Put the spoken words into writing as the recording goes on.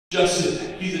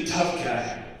Justin, he's a tough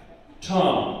guy.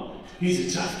 Tom,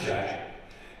 he's a tough guy.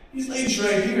 These ladies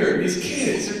right here, these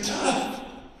kids, they're tough.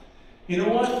 You know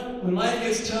what? When life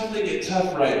gets tough, they get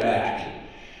tough right back.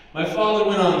 My father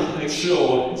went on a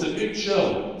show. It's a big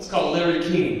show. It's called Larry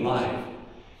King Live.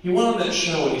 He went on that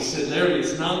show and he said, Larry,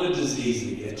 it's not the disease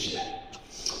that gets you.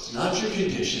 It's not your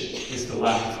condition. It's the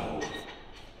lack of hope.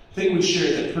 I think we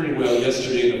shared that pretty well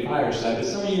yesterday in the fireside, but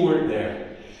some of you weren't there.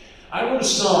 I wrote a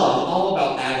song all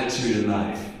about attitude in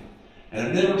life, and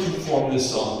I've never performed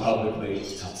this song publicly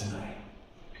until tonight.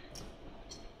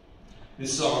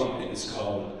 This song is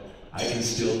called I Can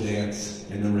Still Dance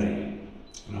in the Rain.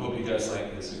 And I hope you guys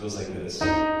like this. It goes like this.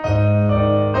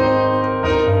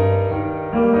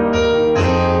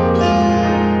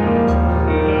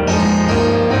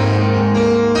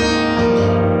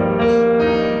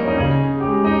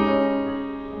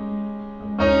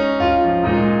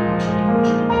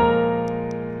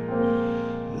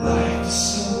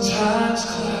 Sometimes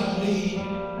cloudy,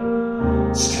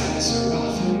 skies are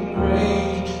often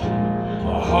gray.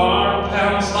 My heart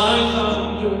pounds like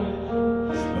thunder,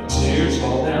 my tears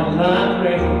fall down like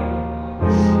rain.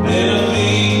 Then I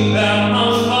think about my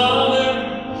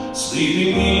father,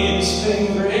 sleeping in his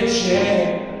favorite chair.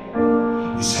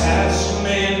 He's had so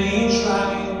many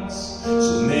trials,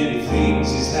 so many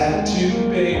things he's had to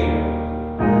bear.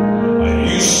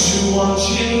 I used to watch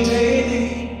him daily.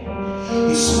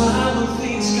 He smiled when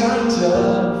things got tough.